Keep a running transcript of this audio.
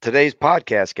Today's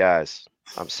podcast, guys.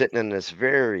 I'm sitting in this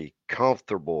very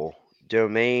comfortable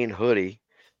Domain hoodie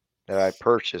that I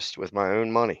purchased with my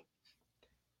own money,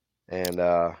 and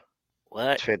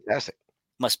What? it's fantastic.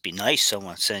 Must be nice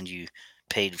someone send you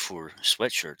paid for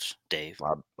sweatshirts, Dave.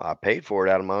 I paid for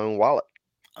it out of my own wallet.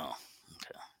 Oh,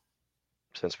 okay.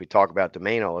 Since we talk about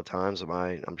Domain all the time,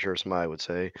 I'm sure somebody would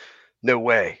say, "No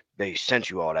way, they sent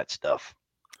you all that stuff."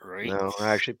 Right, No, I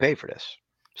actually paid for this.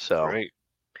 So, right.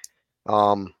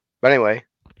 um, but anyway,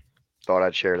 thought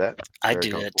I'd share that. I Very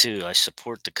do that comfortable. too. I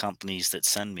support the companies that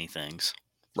send me things.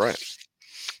 Right.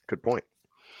 Good point.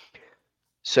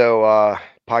 So,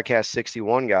 podcast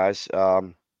 61, guys.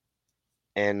 And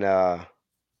we're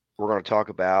going to talk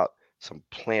about some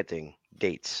planting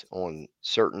dates on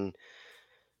certain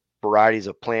varieties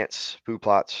of plants, food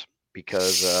plots,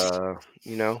 because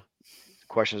you know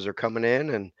questions are coming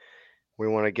in, and we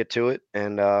want to get to it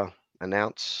and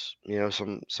announce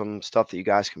some stuff that you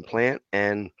guys can plant.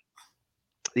 And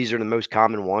these are the most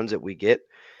common ones that we get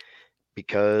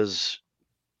because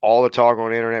all the talk on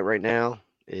the internet right now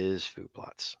is food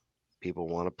plots. People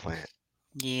want to plant.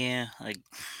 Yeah,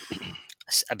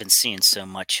 I've been seeing so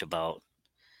much about.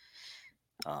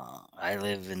 I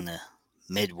live in the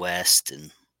Midwest,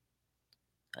 and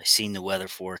I seen the weather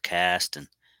forecast, and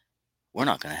we're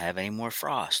not going to have any more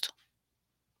frost.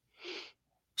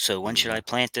 So when should Hmm. I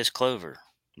plant this clover?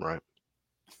 Right.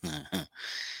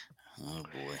 Oh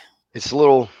boy. It's a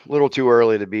little too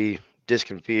early to be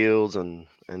disking fields and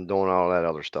doing all that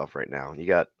other stuff right now.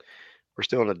 We're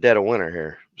still in the dead of winter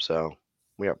here, so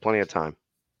we got plenty of time.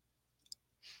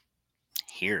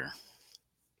 Here,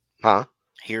 Huh?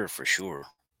 here for sure.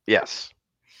 Yes.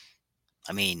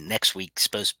 I mean, next week's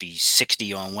supposed to be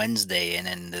 60 on Wednesday, and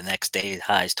then the next day the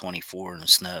high is 24 and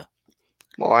snow.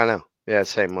 Well, I know. Yeah,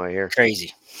 same way here.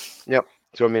 Crazy. Yep.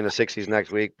 It's gonna be in the 60s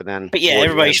next week, but then But yeah, towards the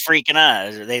end, everybody's freaking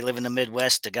out. They live in the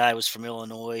Midwest. The guy was from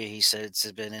Illinois. He said it's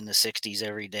been in the 60s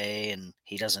every day, and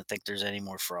he doesn't think there's any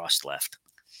more frost left.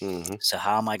 hmm So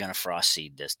how am I going to frost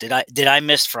seed this? Did I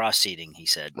miss frost seeding? He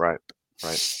said right,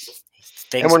 right.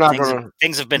 And things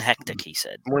things have been hectic. He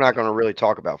said we're not gonna really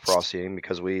talk about frost seeding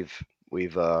because we've we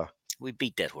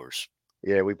beat that horse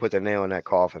yeah, we put the nail in that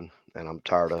coffin, and I'm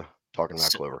tired of talking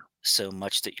about so, clover. so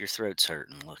much that your throat's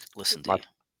hurting. Look, listen to My you.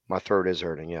 my throat is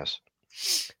hurting. Yes.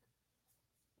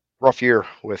 Rough year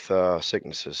with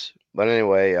sicknesses. But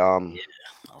anyway, Yeah,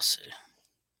 I'll see.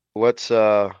 let's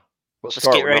uh let's Let's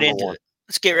start get with right number into one. it.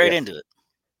 Let's get right Yeah, into it.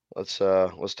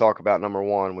 let's talk about number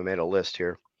one. We made a list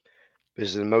here. This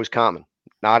is the most common,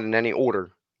 not in any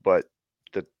order, but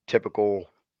the typical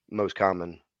most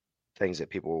common things that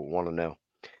people want to know.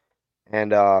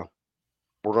 And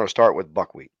we're going to start with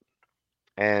buckwheat.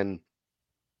 And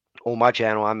on my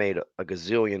channel, I made a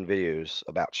gazillion videos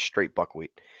about straight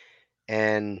buckwheat.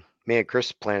 And me and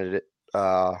Chris planted it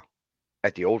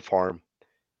at the old farm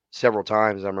several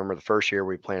times. I remember the first year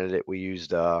we planted it, we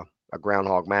used a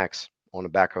Groundhog Max on the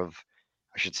back of,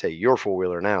 I should say, your four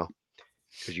wheeler now,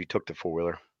 because you took the four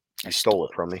wheeler. I You stole stole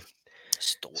it from me. it. I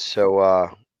stole it. So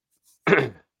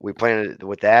we planted it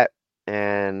with that.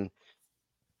 And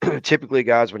typically,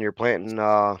 guys, when you're planting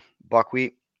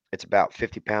buckwheat, it's about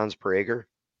 50 pounds per acre,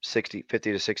 50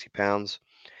 to 60 pounds.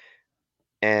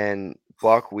 And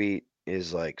buckwheat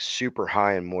is like super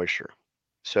high in moisture.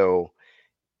 So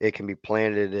it can be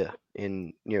planted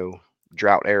in,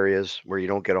 drought areas where you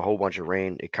don't get a whole bunch of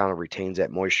rain. It kind of retains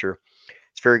that moisture.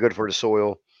 It's very good for the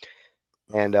soil.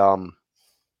 And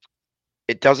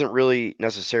it doesn't really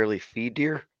necessarily feed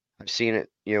deer. I've seen it,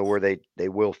 where they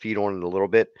will feed on it a little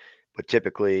bit, but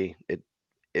typically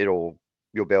it'll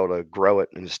you'll be able to grow it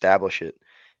and establish it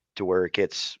to where it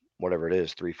gets whatever it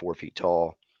is, 3, 4 feet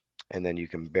tall, and then you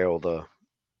can be able to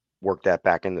work that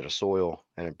back into the soil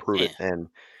and improve it. Yeah, And the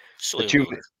soil two,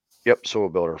 builder. yep, soil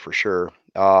builder for sure.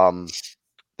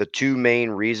 The two main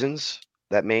reasons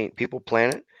that main people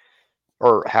plant it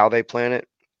or how they plant it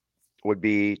would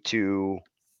be to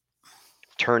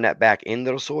turn that back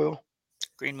into the soil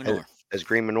Green as, manure. as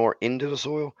green manure into the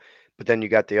soil. But then you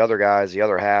got the other guys, the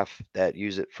other half that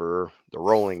use it for the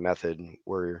rolling method,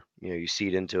 where you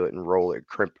seed into it and roll it,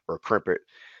 crimp it.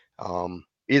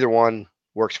 Either one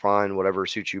works fine, whatever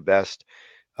suits you best.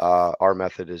 Our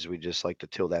method is we just like to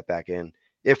till that back in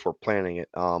if we're planting it.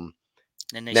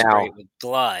 Then they spray Now, it with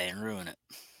Gly and ruin it.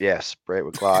 yes, spray it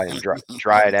with Gly and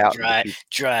dry it out and dry, defeat.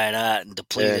 dry it out and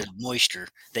deplete Eh, it of moisture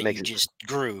that you makes it just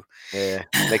grew.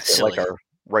 makes it like Silly. our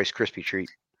Rice Krispie treat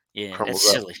Yeah, that's crumbles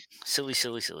up. silly. Silly,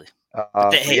 silly, silly. But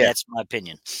But hey, yeah, that's my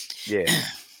opinion. yeah.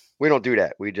 We don't do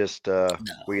that. We just No,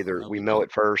 no, we we mill don't.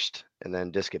 it first and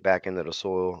then disc it back into the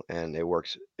soil, and it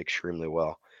works extremely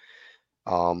well.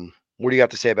 What do you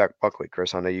have to say about buckwheat,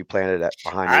 Chris? I know you planted it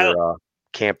behind I your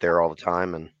camp there all the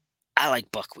time, and I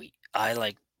like buckwheat. I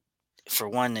like, for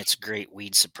one, it's great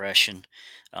weed suppression.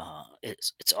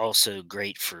 It's also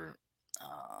great for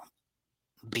uh,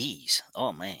 bees.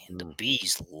 Oh man, the mm,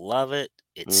 bees love it.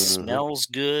 It mhm. smells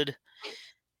good.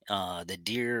 The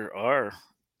deer are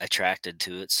attracted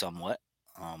to it somewhat.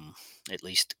 Um, at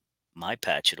least my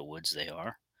patch of the woods, they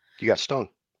are. You got stung.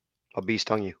 A bee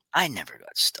stung you. I never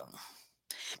got stung,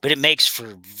 but it makes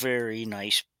for very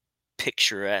nice,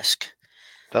 picturesque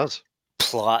Does.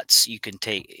 plots. You can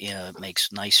take, it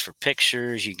makes nice for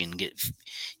pictures. You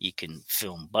can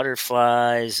film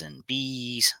butterflies and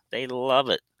bees. They love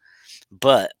it,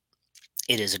 but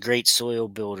it is a great soil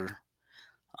builder.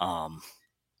 Um,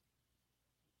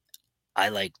 I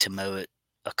like to mow it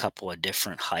a couple of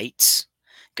different heights,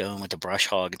 go in with the brush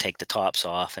hog and take the tops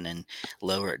off, and then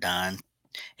lower it down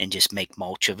and just make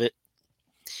mulch of it,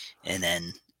 and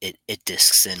then it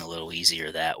discs in a little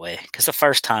easier that way. Because the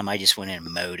first time I just went in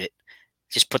and mowed it,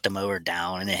 just put the mower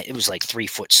down, and it was like 3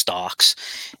 foot stalks,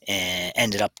 and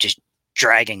ended up just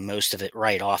dragging most of it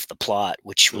right off the plot,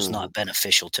 which was Mhm. not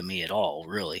beneficial to me at all,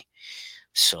 really.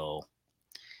 So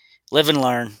live and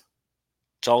learn.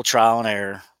 It's all trial and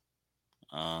error.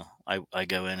 I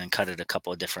go in and cut it a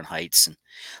couple of different heights and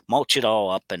mulch it all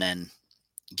up, and then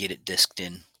get it disked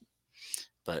in.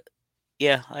 But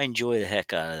yeah, I enjoy the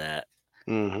heck out of that.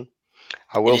 Mhm.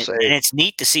 I will say And it's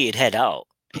neat to see it head out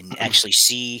and actually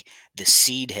see the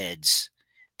seed heads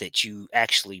that you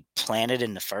actually planted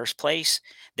in the first place.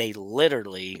 They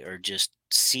literally are just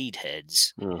seed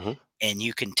heads, mhm. and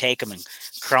you can take them and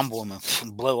crumble them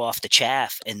and blow off the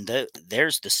chaff, and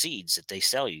there's the seeds that they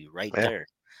sell you right Yeah, there.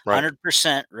 right.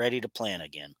 100% ready to plant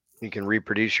again. You can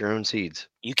reproduce your own seeds.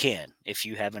 You can, if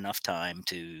you have enough time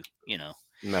to,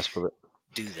 Mess with it.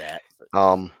 do that. But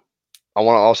Um, I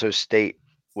wanna also state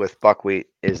with buckwheat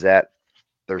is that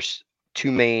there's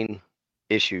 2 main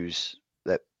issues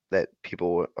that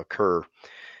people occur,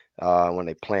 when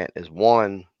they plant is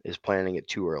one is planting it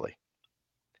too early.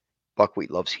 Buckwheat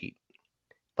loves heat,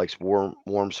 likes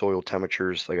warm soil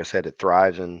temperatures. Like I said, it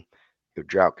thrives in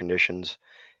drought conditions.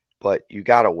 But you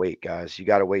gotta wait, guys. You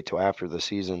gotta wait till after the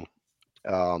season.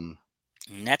 Um,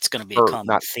 and that's going to be a or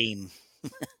common not, theme.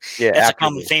 yeah, That's a after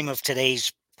common the, theme of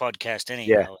today's podcast,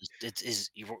 yeah, anyhow.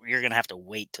 You're going to have to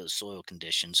wait till soil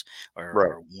conditions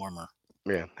right. are warmer.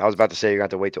 Yeah. I was about to say you're gonna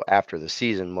have to wait till after the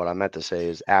season. What I meant to say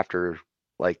is after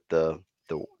like the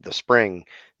spring,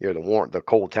 the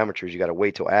cold temperatures, you gotta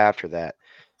wait till after that.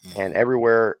 And Hmm.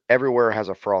 everywhere has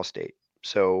a frost date.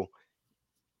 So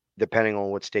depending on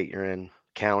what state you're in,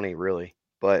 county really.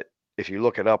 But if you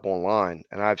look it up online,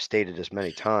 and I've stated this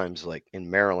many times, like in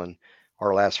Maryland,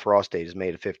 our last frost date is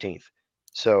May the 15th.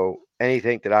 So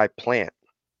anything that I plant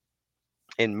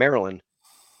in Maryland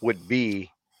would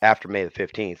be after May the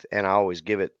 15th. And I always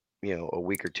give it, a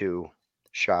week or two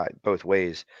shot both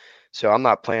ways. So I'm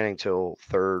not planning till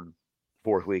third,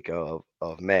 fourth week of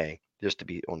May, just to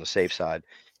be on the safe side.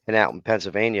 And out in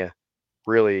Pennsylvania,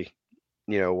 really,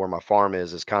 where my farm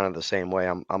is kind of the same way.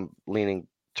 I'm leaning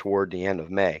toward the end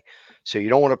of May. So you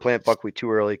don't want to plant buckwheat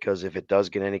too early because if it does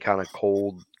get any kind of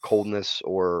coldness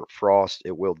or frost,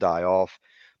 it will die off.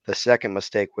 The second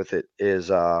mistake with it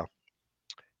is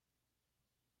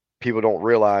people don't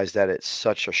realize that it's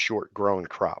such a short growing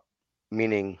crop,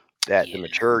 meaning that the Yeah,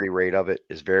 maturity rate of it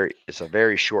is it's a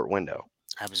very short window.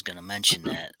 I was going to mention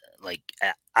that. Like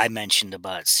I mentioned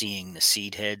about seeing the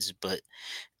seed heads, but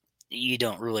you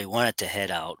don't really want it to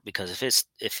head out, because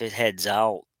if it heads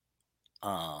out,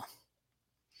 uh,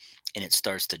 and it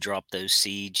starts to drop those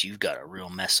seeds, you've got a real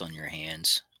mess on your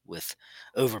hands with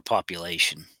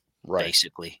overpopulation, Right.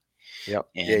 basically. Yep.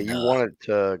 Yeah, And you want it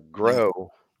to you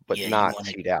grow, but yeah, you not want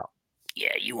to seed out.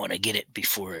 yeah, you want to get it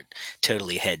before it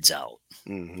totally heads out,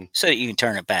 Hmm. so that you can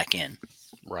turn it back in.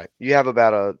 Right. You have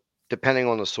about depending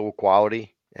on the soil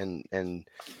quality and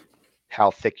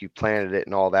how thick you planted it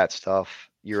and all that stuff,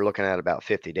 you're looking at about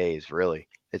 50 days, really.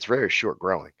 It's very short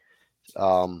growing.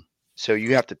 Um, so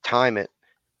you Yeah. have to time it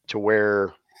to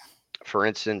where, for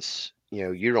instance,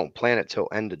 you don't plant it till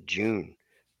end of June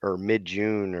or mid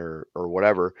June or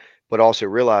whatever. But also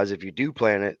realize if you do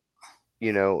plant it,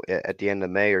 at the end of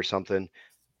May or something,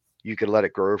 you could let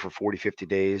it grow for 40, 50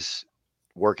 days,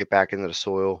 work it back into the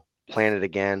soil, plant it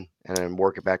again, and then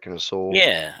work it back into the soil.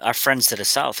 Yeah, our friends to the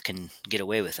south can get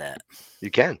away with that.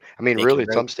 You can. I mean, They can really,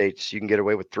 ro- some states you can get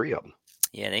away with three of them.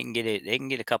 yeah, they can get it. They can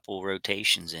get a couple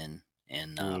rotations in,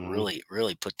 and Hmm.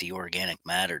 really put the organic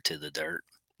matter to the dirt.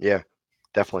 Yeah,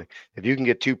 definitely. If you can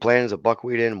get two plantings of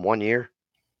buckwheat in 1 year,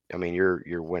 I mean,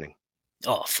 you're winning.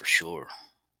 Oh, for sure,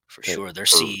 For uh, sure. Their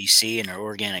for CEC and their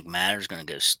organic matter is going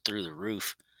to go through the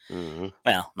roof. mhm.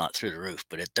 Well, not through the roof,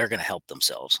 but they're going to help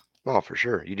themselves. Oh, for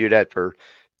sure. You do that for,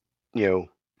 you know,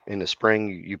 in the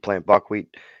spring, you plant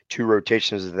buckwheat, 2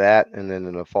 rotations of that, and then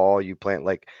in the fall, you plant,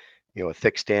 like, a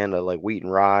thick stand of, like, wheat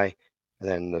and rye, and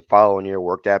then the following year,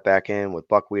 work that back in with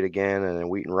buckwheat again and then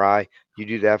wheat and rye. You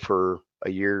do that for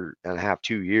a year and a half,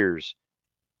 2 years,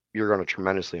 you're gonna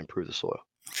tremendously improve the soil.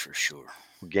 For sure.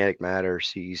 Organic matter,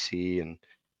 CEC, and,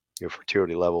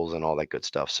 fertility levels and all that good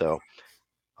stuff. So,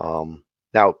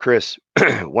 now, Chris,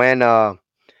 when,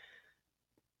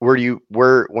 when you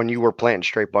were planting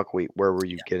straight buckwheat, where were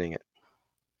you Yeah. getting it?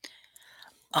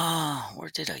 Where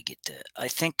did I get that? I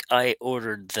think I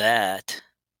ordered that.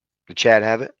 Did Chad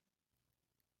have it?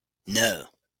 No.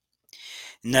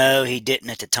 No, he didn't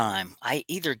at the time. I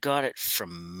either got it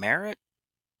from Merritt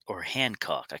or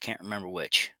Hancock. I can't remember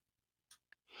which.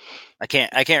 I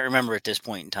can't remember at this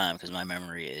point in time because my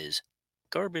memory is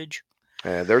garbage.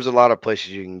 There's a lot of places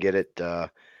you can get it.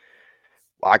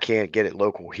 I can't get it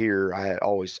local here. I've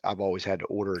always had to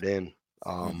order it in.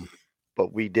 Um, Mm.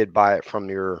 but we did buy it from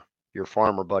your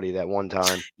farmer buddy that one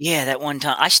time. Yeah, that one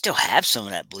time I still have some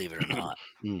of that, believe it or not.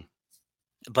 Mm,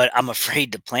 But I'm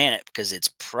afraid to plant it because it's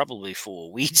probably full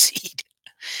of weed seed.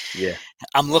 yeah.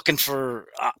 I'm looking for.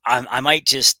 I might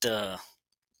just till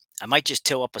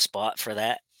up a spot for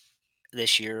that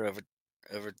this year over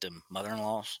at the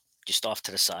mother-in-law's, just off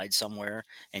to the side somewhere,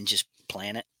 and just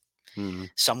plant it Hmm.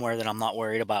 somewhere that I'm not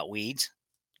worried about weeds.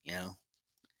 You know,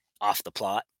 off the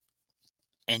plot,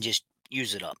 and just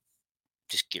use it up.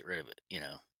 Just get rid of it.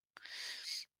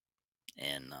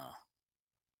 And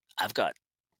I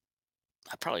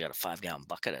probably got a 5-gallon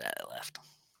bucket of that left.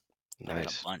 I got a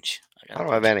Nice. bunch. I got I a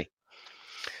don't have bunch of. any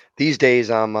these days.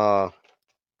 I'm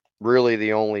really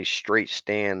the only straight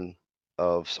stand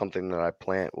of something that I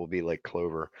plant will be like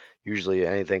clover. Usually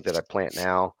anything that I plant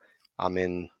now, I'm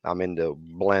into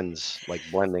blends, like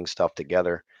blending stuff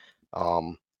together.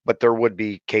 But there would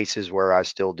be cases where I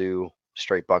still do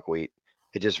straight buckwheat.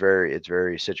 It's very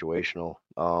situational.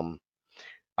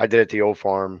 I did it at the old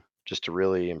farm just to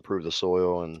really improve the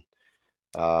soil,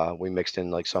 and we mixed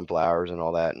in like sunflowers and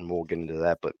all that, and we'll get into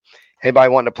that. But anybody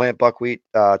wanting to plant buckwheat,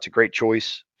 it's a great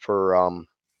choice for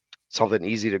something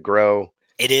easy to grow.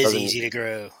 It is Doesn't easy to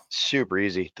grow. super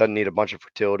easy. Doesn't need a bunch of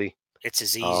fertility. It's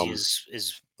as easy Um,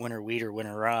 as winter wheat or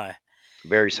winter rye.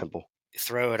 very You simple.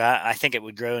 throw it. I think it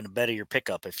would grow in the bed of your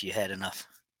pickup if you had enough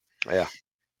Yeah,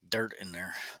 dirt in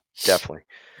there. definitely.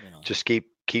 You know. Just keep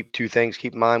two things.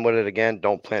 Keep in mind with it again.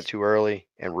 Don't plant too early,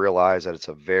 and realize that it's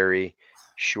a very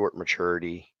short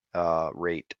maturity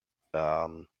rate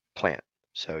plant.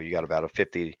 So you got about a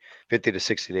 50 to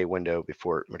 60-day window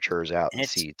before it matures out And and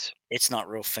seeds. it's not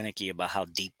real finicky about how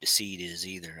deep the seed is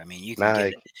either. I mean, Now,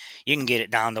 you can get it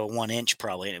down to 1 inch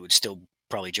probably, and it would still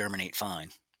probably germinate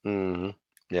fine.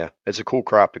 yeah, it's a cool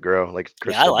crop to grow. Like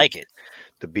Chris Yeah, I said, like it.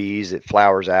 the bees, it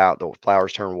flowers out, the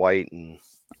flowers turn white, and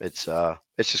it's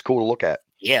just cool to look at.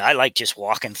 Yeah, I like just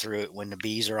walking through it when the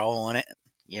bees are all on it.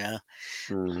 You know,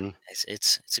 Hmm.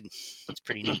 it's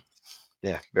pretty neat.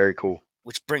 Yeah, very cool.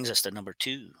 Which brings us to number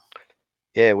two,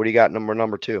 Yeah, what do you got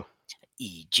number two?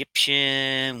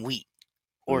 Egyptian wheat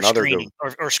or Another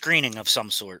good. screening of some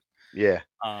sort. Yeah.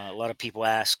 A lot of people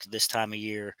ask this time of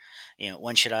year,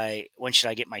 when should I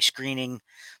get my screening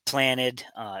planted?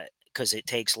 Because it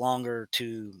takes longer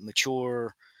to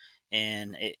mature,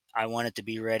 and I want it to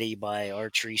be ready by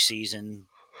archery season.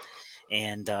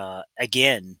 And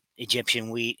again,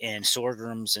 Egyptian wheat and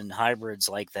sorghums and hybrids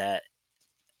like that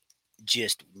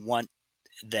just want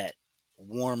that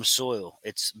warm soil.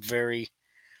 It's very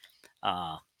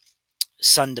uh,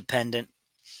 sun dependent,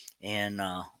 and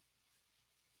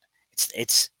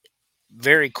it's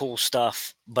very cool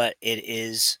stuff. But it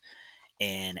is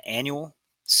an annual,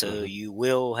 so Hmm. you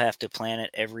will have to plant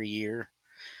it every year.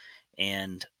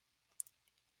 And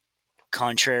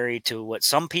contrary to what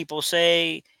some people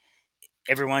say,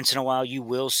 every once in a while you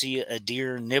will see a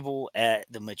deer nibble at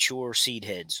the mature seed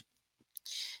heads,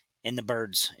 and the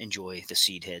birds enjoy the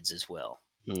seed heads as well.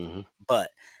 Hmm.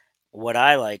 But what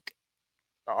I like,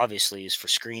 obviously, is for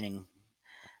screening.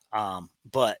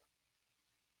 But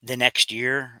the next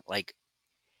year, like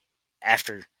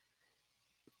after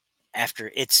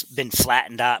after it's been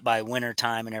flattened out by winter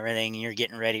time and everything, and you're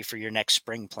getting ready for your next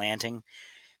spring planting,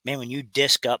 man, when you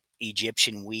disc up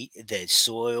Egyptian wheat, the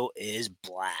soil is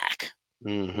black,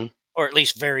 Hmm. or at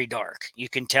least very dark. You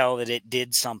can tell that it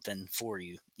did something for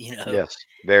you. You know, Yes,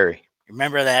 very.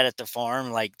 remember that at the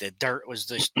farm, like the dirt was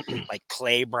just like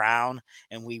clay brown,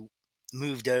 and we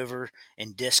moved over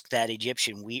and disked that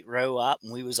Egyptian wheat row up,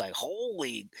 and we was like,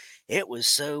 holy, it was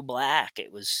so black.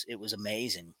 It was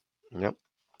amazing. Yep.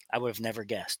 I would have never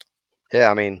guessed. Yeah,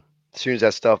 I mean, as soon as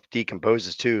that stuff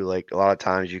decomposes too, like a lot of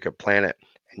times you could plant it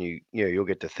and you'll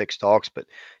get the thick stalks, but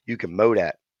you can mow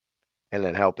that and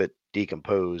then help it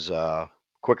decompose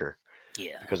quicker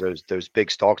Yeah. because those big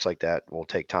stalks like that will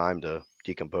take time to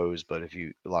decompose. But if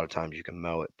you a lot of times you can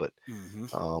mow it.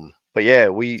 Hmm. But yeah,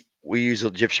 we use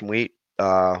Egyptian wheat.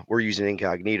 We're using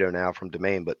Incognito now from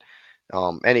Domain, but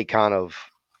any kind of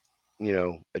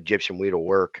Egyptian wheat will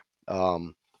work.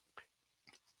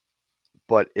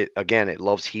 But it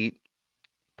loves heat.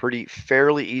 Pretty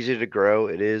fairly easy to grow.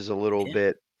 It is a little Yeah.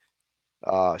 bit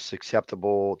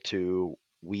susceptible to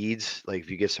weeds. Like if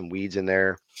you get some weeds in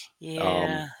there, um,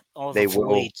 Yeah. All the they will.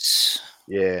 voids.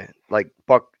 Yeah, like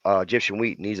Egyptian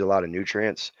wheat needs a lot of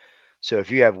nutrients. So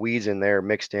if you have weeds in there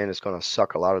mixed in, it's going to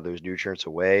suck a lot of those nutrients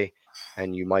away,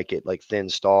 and you might get like thin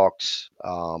stalks.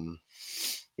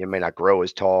 You may not grow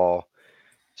as tall.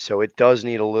 So it does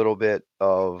need a little bit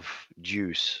of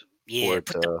juice for Yeah. it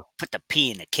to. Put the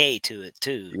P and the K to it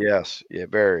too. Yes, yeah,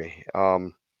 very.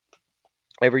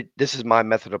 This is my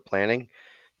method of planting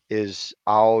is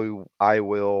I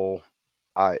will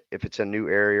if it's a new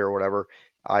area or whatever,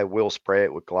 I will spray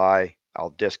it with Gly.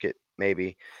 I'll disc it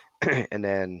maybe, and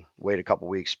then wait a couple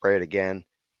weeks, spray it again,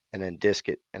 and then disc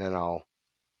it, and then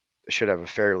should have a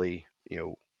fairly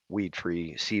weed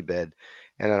free seed bed,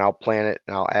 and then I'll plant it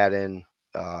and I'll add in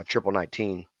triple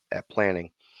 19 at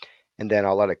planting, and then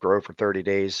I'll let it grow for 30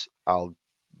 days. I'll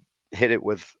hit it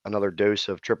with another dose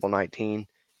of triple 19,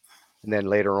 and then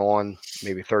later on,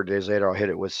 maybe 30 days later, I'll hit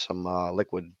it with some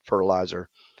liquid fertilizer,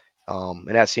 and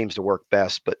that seems to work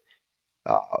best. But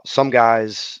some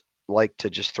guys like to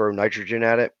just throw nitrogen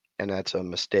at it, and that's a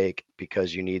mistake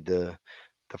because you need the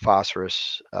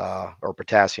phosphorus or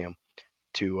potassium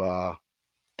to uh,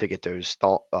 to get those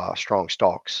strong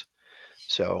stalks.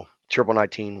 So triple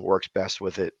 19 works best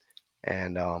with it,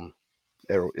 and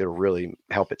it'll really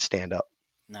help it stand up.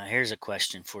 Now here's a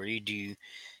question for you.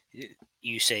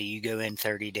 You say you go in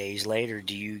 30 days later?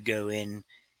 Do you go in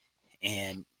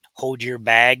and hold your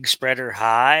bag spreader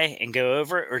high and go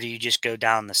over it, or do you just go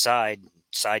down the side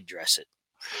dress it?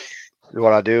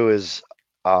 What I do is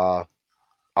uh,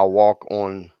 I'll walk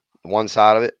on one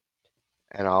side of it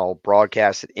and I'll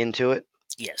broadcast it into it,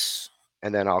 Yes.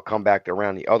 and then I'll come back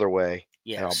around the other way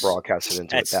and I'll Yes. broadcast it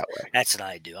into it That's that way. that's what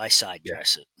I do. I side Yeah.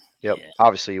 dress it. Yep. Yeah.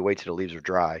 Obviously, you wait till the leaves are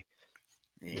dry,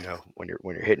 Yeah. when you're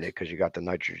hitting it because you got the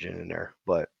nitrogen in there.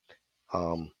 But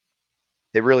um,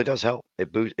 it really does help.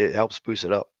 It helps boost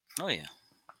it up. Oh yeah.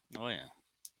 Oh yeah.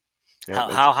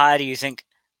 Yep. How high do you think?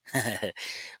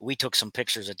 We took some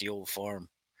pictures at the old farm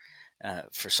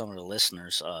for some of the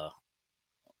listeners.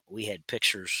 We had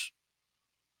pictures.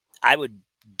 I would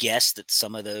guess that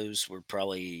some of those were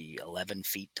probably 11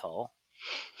 feet tall.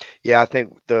 Yeah, I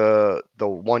think the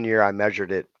one year I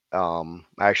measured it, I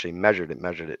actually measured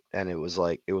it, and it was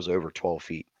over 12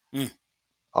 feet. Mm,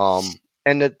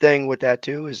 And the thing with that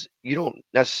too is you don't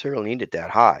necessarily need it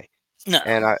that high. no,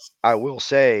 And I will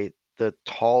say the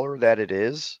taller that it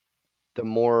is, the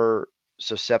more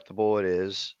susceptible it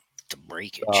is the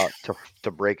breakage.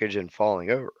 to breakage and falling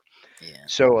over. Yeah.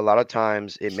 So a lot of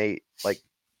times it may like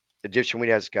Egyptian wheat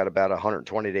has got about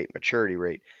 120-day maturity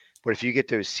rate, but if you get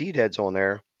those seed heads on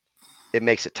there, it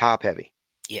makes it top heavy,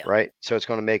 Yeah. right? So it's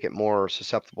going to make it more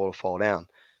susceptible to fall down.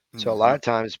 So a lot Hmm. of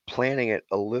times planting it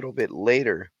a little bit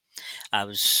later,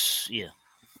 Yeah.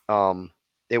 um,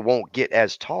 it won't get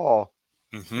as tall,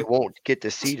 Hmm. it won't get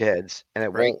the seed heads, and it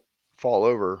Right. won't fall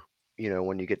over.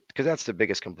 When you get because that's the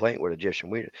biggest complaint with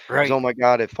Egyptian wheat is, Right. oh my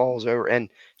God, it falls over,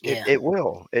 and Yeah. it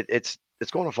will. It's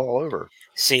going to fall over.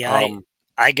 See, Um,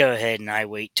 I go ahead and I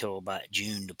wait till about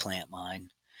June to plant mine,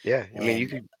 yeah, I mean you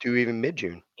and could do even mid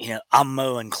June, I'm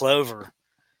mowing clover,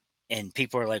 and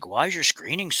people are like, "Why is your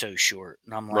screening so short?"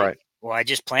 And I'm like, right? "Well, I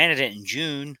just planted it in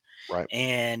June, Right.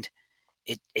 and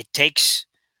it takes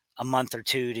a month or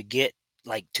two to get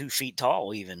like 2 feet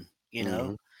tall, even,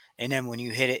 Hmm. and then when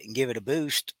you hit it and give it a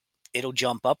boost, it'll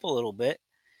jump up a little bit,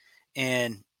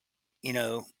 and you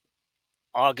know,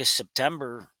 August,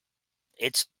 September,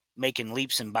 it's making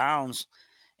leaps and bounds,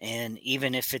 and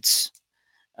even if it's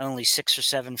only 6 or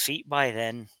 7 feet by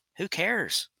then, who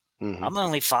cares? Hmm. I'm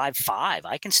only 5'5".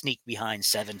 I can sneak behind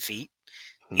 7 feet.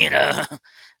 You Hmm. know,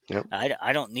 Yep.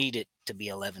 I don't need it to be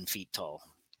 11 feet tall.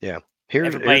 Yeah.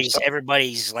 Here's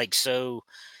Everybody's like so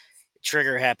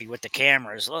trigger happy with the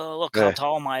cameras. Oh, look how yeah,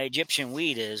 tall my Egyptian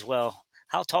wheat is. Well,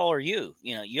 how tall are you?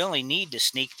 You only need to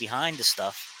sneak behind the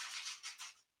stuff.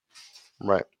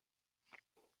 right.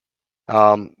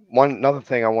 One another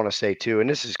thing I want to say too, and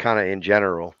this is kind of in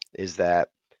general, is that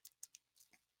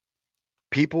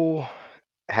people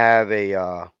have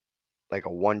a like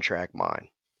a one track mind.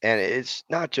 and it's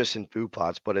not just in food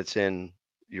plots, but it's in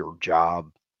your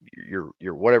job, your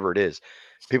whatever it is.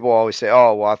 People always say,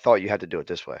 "Oh, well, I thought you had to do it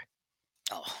this way.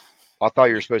 Oh, I thought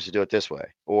you were yeah, supposed to do it this way,"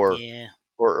 or yeah.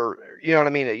 you know what I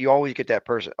mean? You always get that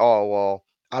person, "Oh, well,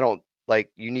 I don't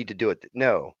like you need to do it."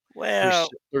 No, Well,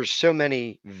 there's so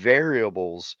many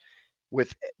variables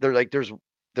with there like there's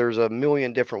a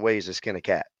million different ways to skin a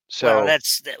cat. well, So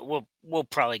that's that. We'll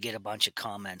probably get a bunch of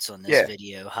comments on this yeah,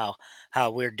 video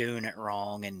how we're doing it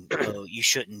wrong, and oh, you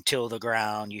shouldn't till the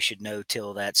ground. You should no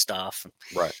till that stuff.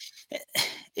 right.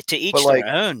 To But each their like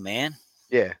own, man.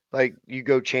 yeah, like you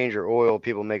go change your oil,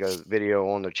 people make a video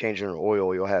on the changing your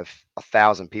oil, you'll have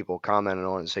 1,000 people commenting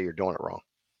on it and say you're doing it wrong.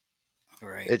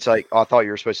 Right. It's like, "Oh, I thought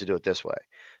you were supposed to do it this way."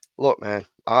 Look, man,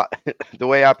 the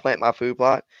way I plant my food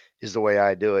plot is the way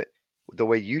I do it. The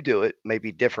way you do it may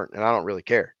be different, and I don't really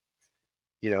care,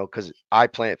 because I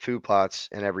plant food plots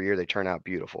and every year they turn out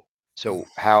beautiful. Mm, So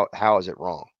how is it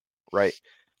wrong, right?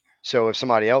 So if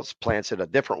somebody else plants it a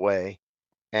different way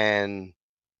and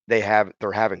they're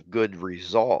having good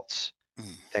results,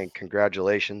 mm. then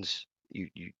congratulations,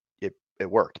 it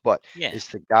worked. But Yeah. it's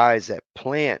the guys that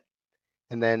plant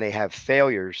and then they have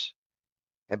failures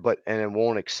and then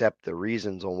won't accept the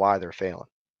reasons on why they're failing.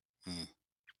 Mm.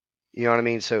 You know what I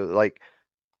mean? So like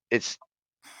it's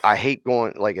I hate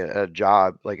going like a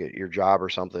job, like at your job or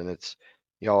something. It's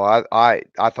I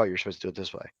thought you were supposed to do it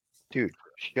this way. Dude,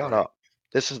 shut Right. up.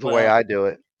 This is the way Well, I do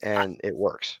it I, and it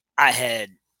works. I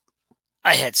had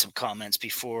I had some comments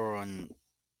before on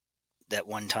that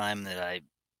one time that I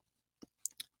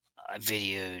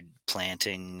videoed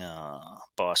planting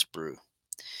Boss Brew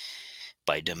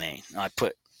by Domain. I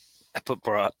put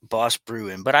Boss Brew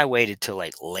in, but I waited till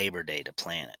like Labor Day to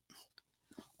plant it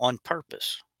on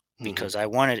purpose Hmm. because I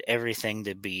wanted everything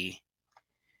to be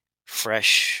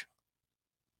fresh,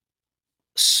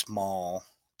 small,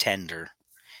 tender,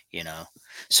 you know.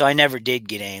 So I never did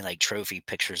get any like trophy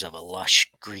pictures of a lush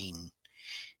green,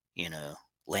 you know,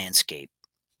 landscape.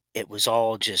 It was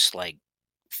all just like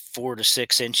 4 to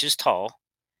 6 inches tall,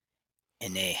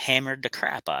 and they hammered the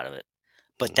crap out of it.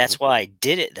 But Hmm. that's why I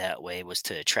did it that way, was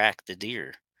to attract the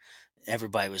deer.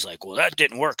 Everybody was like, "Well, that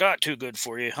didn't work out too good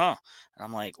for you, huh?" And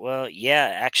I'm like, "Well, yeah,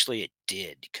 actually it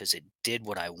did, because it did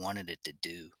what I wanted it to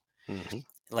do." Hmm.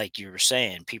 Like you were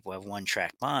saying, people have one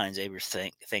track minds. They were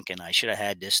thinking I should have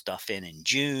had this stuff in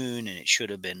June, and it should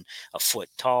have been a foot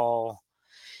tall.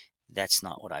 That's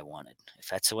not what I wanted. If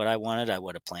that's what I wanted, I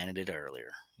would have planted it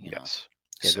earlier, you know. Yes.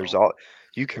 Yeah, there's So all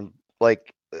you can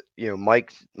like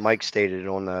Mike stated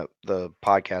on the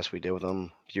podcast we did with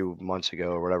him a few months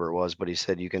ago or whatever it was, but he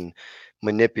said you can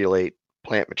manipulate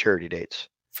plant maturity dates.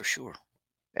 for sure.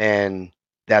 And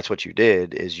that's what you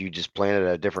did is you just planted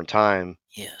at a different time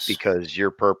Yes. because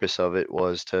your purpose of it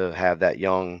was to have that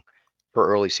young for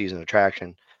early season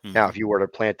attraction. Now, Hmm. if you were to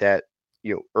plant that,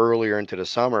 earlier into the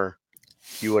summer,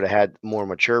 you would have had more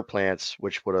mature plants,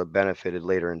 which would have benefited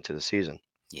later into the season.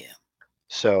 Yeah.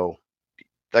 So,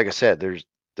 like I said,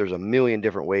 there's a million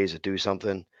different ways to do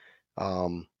something.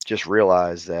 Just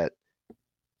realize that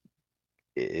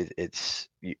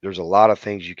there's a lot of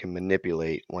things you can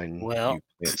manipulate when Well, you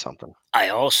plant something. I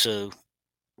also,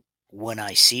 when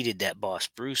I seeded that Boss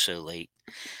Brew so late,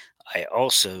 I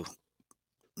also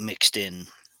mixed in,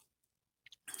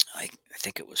 I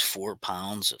think it was 4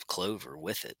 pounds of clover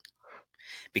with it,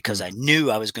 because Hmm. I knew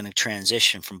I was going to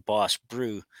transition from Boss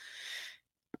Brew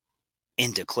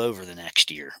into clover the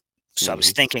next year. So I was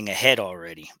Hmm. thinking ahead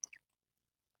already.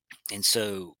 And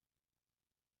so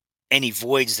any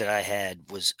voids that I had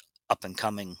was up and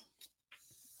coming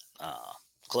uh,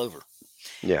 clover.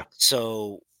 Yeah.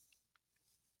 So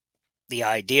the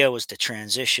idea was to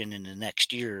transition in the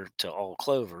next year to all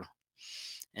clover.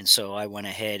 And so I went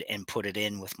ahead and put it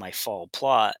in with my fall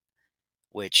plot,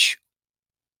 which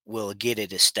will get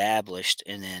it established,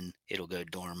 and then it'll go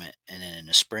dormant. And then in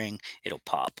the spring, it'll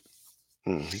pop.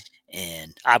 Hmm.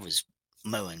 And I was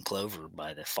mowing clover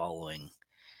by the following,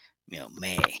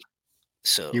 May. You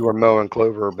So were mowing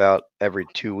clover about every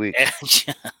 2 weeks.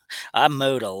 I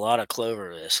mowed a lot of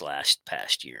clover this last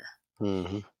past year.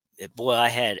 Mhm. Boy, I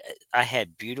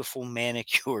had beautiful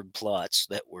manicured plots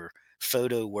that were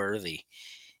photo worthy,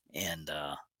 and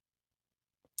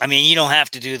I mean, you don't have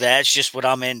to do that. It's just what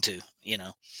I'm into.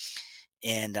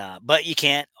 And but you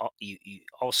can't.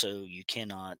 You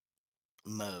cannot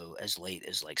mow as late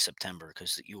as like September,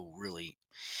 because you'll really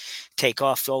take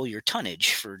off all your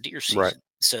tonnage for deer Right. season.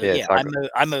 So Yeah, yeah, it's not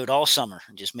I go mowed all summer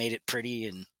and just made it pretty,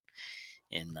 and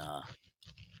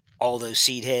all those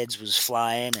seed heads was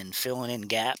flying and filling in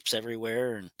gaps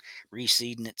everywhere and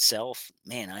reseeding itself.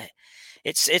 Man,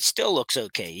 it still looks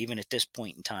okay even at this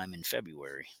point in time in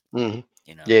February. Mhm.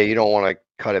 You know, Yeah, you don't want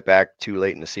to cut it back too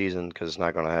late in the season because it's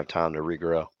not going to have time to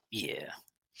regrow. yeah.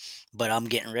 But I'm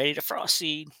getting ready to frost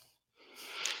seed.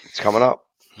 It's coming up.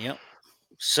 Yep.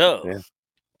 So Yeah.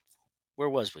 where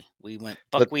was we? We went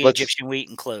Let, buckwheat, let's Egyptian wheat,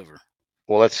 and clover.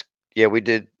 well, let's yeah, we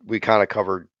did. We kind of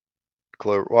covered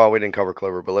clover. Well, we didn't cover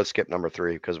clover, but let's skip number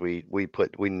 3 because we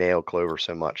nailed clover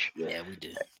so much. Yeah, we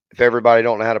do. If everybody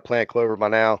don't know how to plant clover by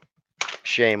now,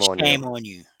 shame on you. Shame on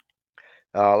you.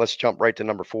 Let's jump right to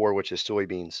number 4, which is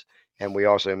soybeans. And we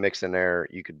also mixed in there.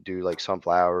 You could do like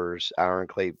sunflowers, iron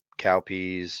clay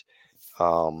cowpeas,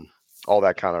 um, all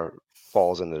that kind of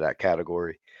falls into that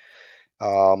category.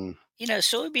 Um,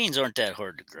 Soybeans aren't that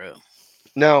hard to grow.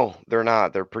 no, they're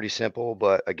not. They're pretty simple,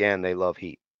 but again, they love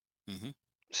heat. Hmm.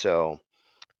 So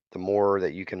the more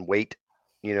that you can wait,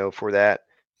 for that,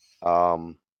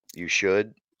 um, you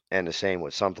should. And the same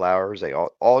with sunflowers. They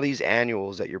all these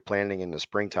annuals that you're planting in the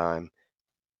springtime,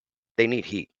 they need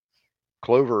heat.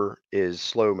 Clover is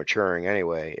slow maturing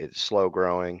anyway. It's slow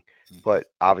growing, Hmm. but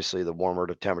obviously the warmer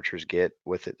the temperatures get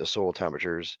with it, the soil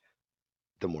temperatures,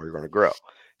 the more you're going to grow.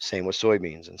 Same with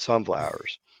soybeans and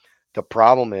sunflowers. The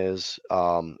problem is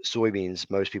soybeans,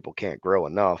 most people can't grow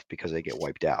enough because they get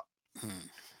wiped out.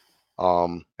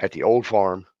 At the old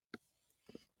farm,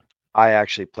 I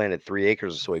actually planted 3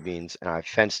 acres of soybeans and I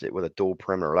fenced it with a dual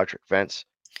perimeter electric fence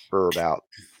for about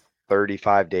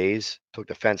 35 days, took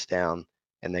the fence down,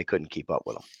 and they couldn't keep up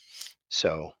with them.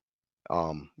 So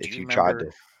Do if you you tried remember?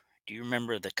 to, Do you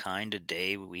remember the kind of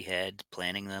day we had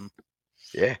planting them?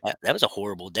 yeah, That was a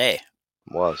horrible day,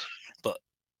 was. but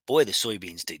boy, the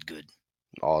soybeans did good.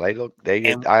 Oh, they And,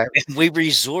 did. I and we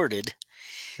resorted.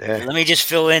 Yeah. Let me just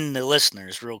fill in the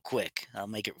listeners real quick. I'll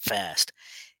make it fast.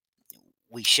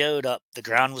 We showed up. The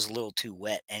ground was a little too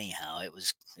wet anyhow. It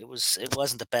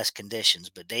wasn't the best conditions,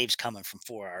 but Dave's coming from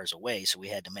 4 hours away, so we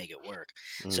had to make it work.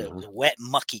 So it Mhm. was wet,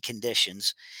 mucky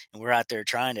conditions, and we're out there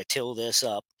trying to till this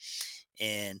up.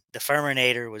 And the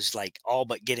Furminator was like all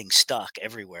but getting stuck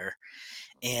everywhere.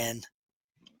 And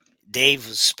Dave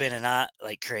was spinning out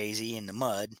like crazy in the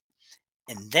mud.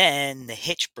 And then the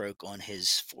hitch broke on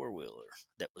his four wheeler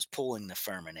that was pulling the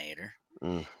Furminator.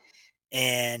 Mm.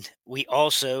 And we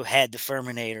also had the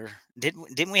Furminator.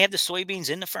 Didn't we have the soybeans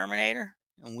in the Furminator?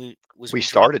 And We we dropped.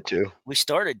 started to, We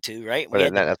started to, right. but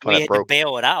then that's when We it had to broke.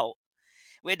 bail it out.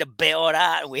 We had to bail it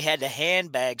out, and we had the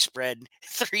handbag spread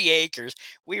 3 acres.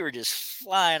 We were just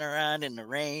flying around in the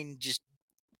rain, just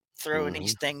throwing Mhm.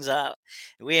 these things out.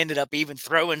 We ended up even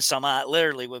throwing some out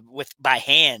literally with by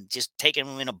hand, just taking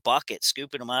them in a bucket,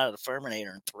 scooping them out of the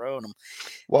Furminator and throwing them.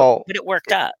 But Well, but it worked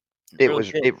it out it really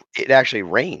was good. it actually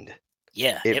rained.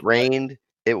 Yeah, It it was. rained,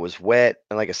 it was wet,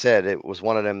 and like I said, it was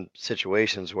one of them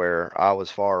situations where I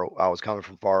was coming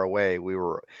from far away. We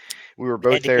were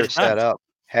both Had to get there it done. set up,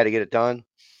 had to get it done,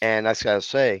 and I just gotta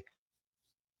say,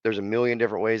 there's a million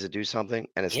different ways to do something,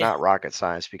 and it's Yeah. not rocket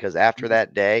science because after Mhm.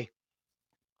 that day,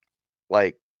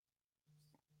 like,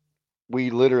 we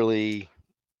literally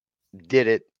did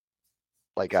it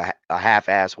like a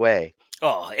half-ass way,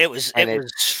 Oh, and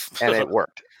it and it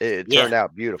worked. It yeah, turned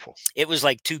out beautiful. it was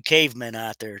like 2 cavemen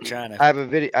out there trying to. I have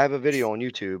a video on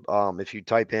YouTube. If you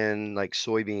type in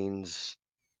soybeans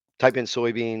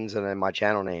and then my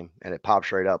channel name, and it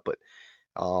pops right up. But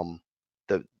um,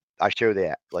 the I show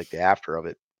the after of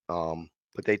it.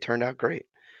 But they turned out great.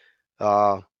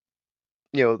 Uh,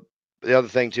 you know, the other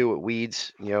thing too with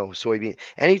weeds, soybean.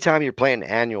 Anytime you're planting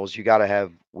annuals, you got to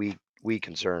have weed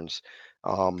concerns.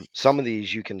 Some of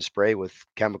these you can spray with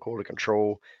chemical to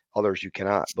control, others you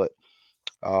cannot. But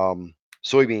um,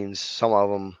 soybeans, some of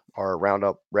them are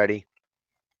Roundup ready,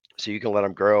 so you can let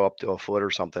them grow up to a foot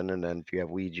or something, and then if you have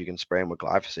weeds, you can spray them with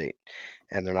glyphosate,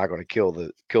 and they're not going to kill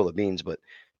the beans. But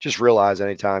just realize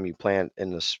anytime you plant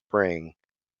in the spring,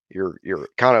 you're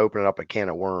kind of opening up a can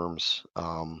of worms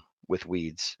with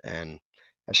weeds, and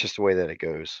that's just the way that it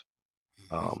goes.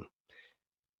 Mhm. Um,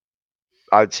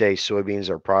 I'd say soybeans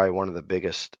are probably one of the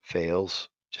biggest fails,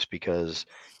 just because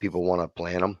people want to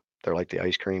plant them. They're like the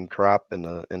ice cream crop in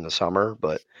the summer,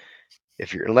 but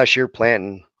if you're unless you're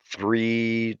planting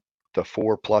 3 to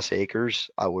 4 plus acres,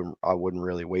 I wouldn't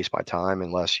really waste my time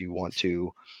unless you want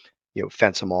to,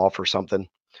 fence them off or something,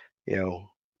 you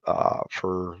know,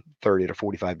 for 30 to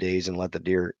 45 days and let the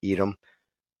deer eat them.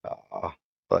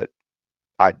 But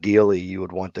ideally, you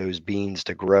would want those beans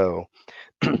to grow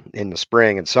in the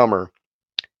spring and summer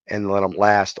and let them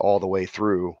last all the way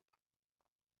through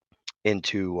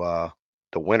into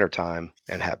the winter time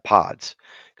and have pods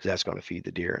because that's going to feed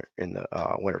the deer in the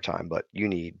winter time. But you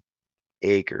need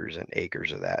acres and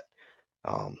acres of that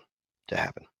um, to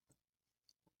happen.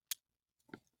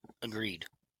 Agreed.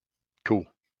 Cool.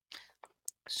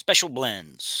 Special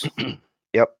blends.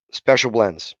 Yep. Special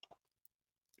blends.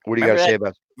 What do you got Remember to say that?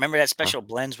 about? Remember that Huh? special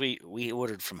blends we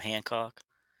ordered from Hancock?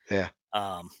 Yeah.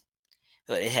 Um,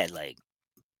 it had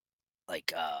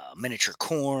miniature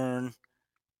corn,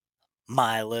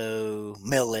 Milo,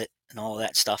 millet, and all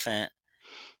that stuff in it.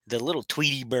 The little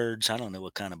Tweety birds, I don't know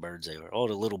what kind of birds they were. All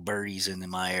the little birdies in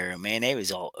my area, man, they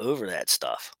was all over that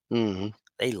stuff. Hmm.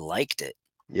 They liked it.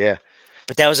 Yeah.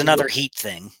 But that was There's a- another heat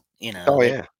thing, Oh they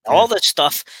yeah. all Yeah. this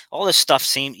stuff all this stuff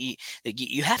seem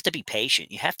you have to be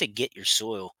patient. You have to get your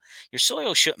soil. Your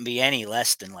soil shouldn't be any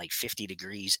less than like 50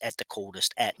 degrees at the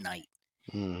coldest at night,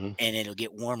 Hmm. and it'll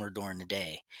get warmer during the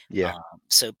day. Yeah. Um,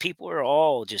 so people are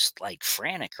all just like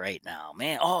frantic right now,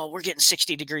 man. Oh, we're getting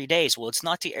 60-degree days. Well, it's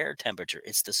not the air temperature;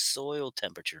 it's the soil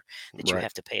temperature that you Right.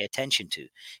 have to pay attention to,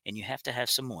 and you have to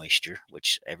have some moisture,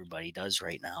 which everybody does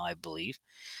right now, I believe.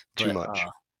 Too But much.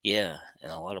 yeah, in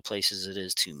a lot of places it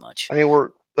is too much. I mean,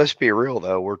 let's be real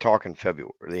though. We're talking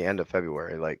February, the end of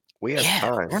February. Like we have Yeah,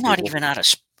 time. we're not People. even out of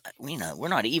we're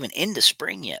not even into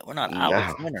spring yet. We're not out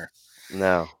of No. winter.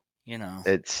 No. You know.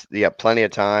 It's you got plenty of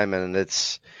time, and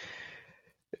it's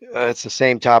the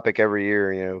same topic every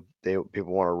year.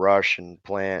 People want to rush and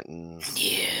plant, and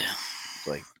Yeah. it's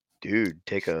like, dude,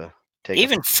 take a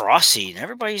Even frost seeding.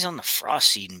 Everybody's on the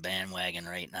frost seeding bandwagon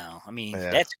right now. I mean,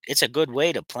 yeah. it's a good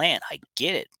way to plant. I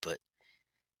get it, but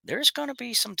there's going to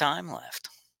be some time left.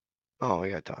 Oh, we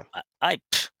got time. I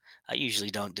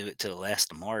usually don't do it till the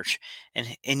last of March,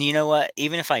 and you know what?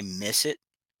 Even if I miss it,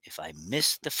 if I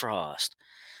miss the frost,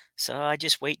 so I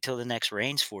just wait till the next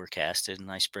rain's forecasted, and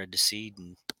I spread the seed,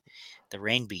 and the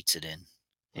rain beats it in.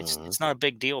 Hmm. It's not a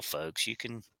big deal, folks. You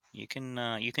can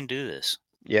do this.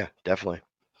 Yeah, definitely.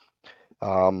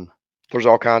 Um, there's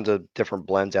all kinds of different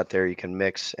blends out there you can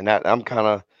mix, and that's kind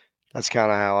of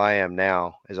how I am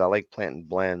now. Is I like planting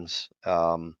blends.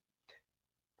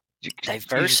 You just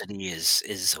Diversity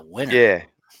is a winner. yeah,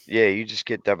 yeah, you just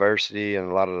get diversity, and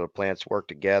a lot of the plants work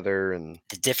together, and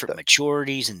The different the,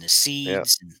 maturities and the yeah,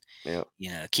 seeds, and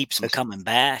yeah. keeps them It's coming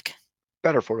back.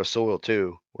 better for the soil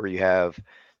too, where you have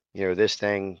this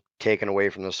thing taken away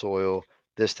from the soil,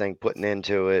 this thing putting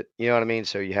into it. You know what I mean?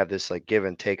 So you have this like give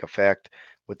and take effect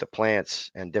with the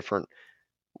plants and different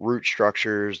root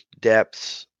structures,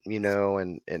 depths,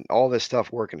 and all this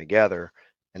stuff working together.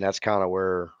 And that's kind of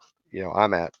where,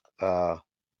 I'm at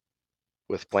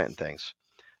with planting things.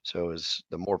 So is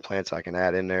the more plants I can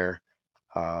add in there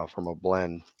from a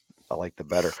blend, I like the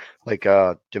better. Like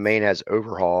Domain has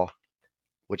Overhaul,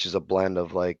 which is a blend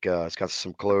of like it's got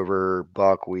some clover,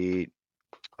 buckwheat,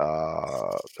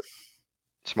 uh,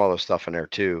 some other stuff in there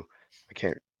too. I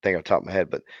can't think off the top of my head,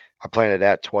 but I planted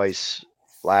that twice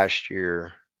last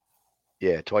year.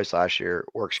 Yeah, twice last year.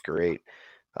 Works great.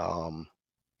 Um,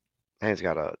 I think it's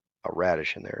got a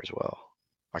radish in there as well.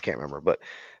 I can't remember, but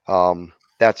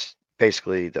that's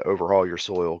basically the overhaul your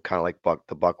soil, kind of like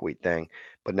the buckwheat thing.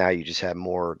 But now you just have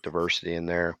more diversity in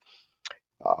there.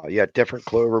 You got different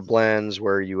clover blends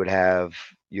where you'd have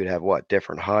what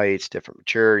different heights, different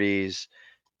maturities,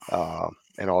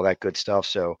 and all that good stuff.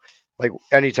 So, like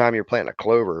anytime you're planting a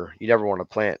clover, you never want to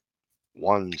plant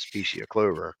one species of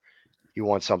clover. You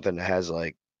want something that has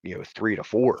like 3 to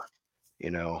 4.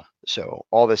 So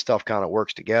all this stuff kind of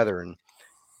works together, and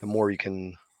the more you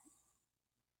can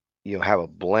have a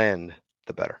blend,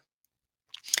 the better.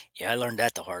 Yeah, I learned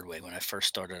that the hard way when I first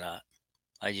started out.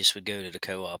 I just would go to the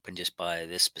co-op and just buy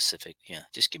this specific,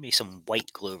 just give me some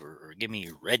white clover or give me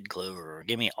red clover or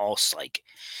give me allspike.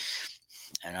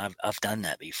 And I've done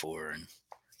that before. And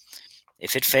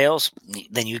if it fails,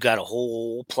 then you got a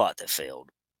whole plot that failed.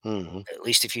 Hmm. At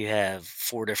least if you have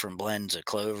 4 different blends of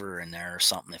clover in there or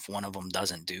something, if one of them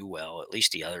doesn't do well, at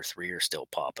least the other 3 are still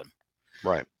popping,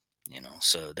 Right.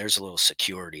 So there's a little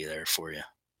security there for you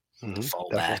to Hmm. fall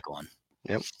Definitely. back on.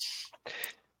 Yep.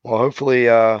 Well, hopefully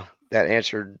that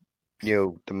answered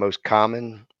the most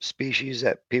common species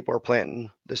that people are planting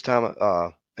this time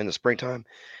in the springtime.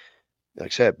 Like I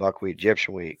said, buckwheat,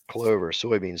 Egyptian wheat, clover,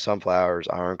 soybeans, sunflowers,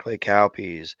 iron clay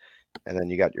cowpeas, and then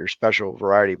you got your special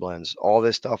variety blends. All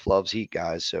this stuff loves heat,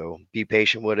 guys. So be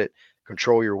patient with it.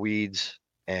 Control your weeds,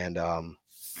 and I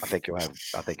think you'll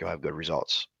have good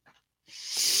results.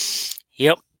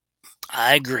 Yep,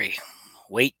 I agree.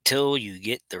 Wait till you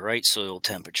get the right soil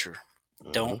temperature.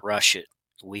 Don't Hmm. rush it.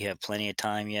 We have plenty of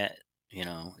time yet.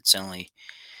 It's only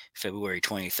February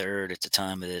 23rd at the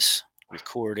time of this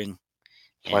recording,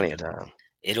 Plenty and of time.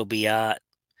 it'll be out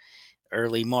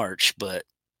early March, but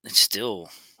it's still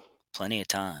plenty of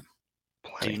time. Do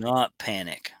Plenty. not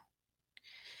panic.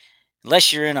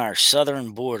 unless you're in our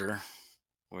southern border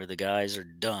where the guys are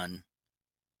done,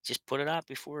 just put it out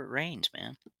before it rains,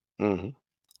 man. Hmm.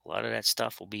 A lot of that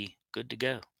stuff will be good to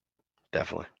go.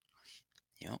 Definitely.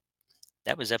 Yep.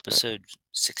 That was episode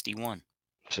 61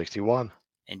 61.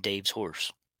 and Dave's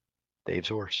horse. Dave's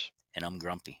horse. And I'm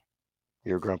grumpy.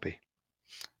 You're grumpy.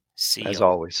 See As y'all.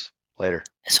 always. Later.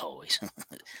 As always.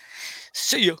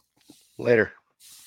 See ya. Later.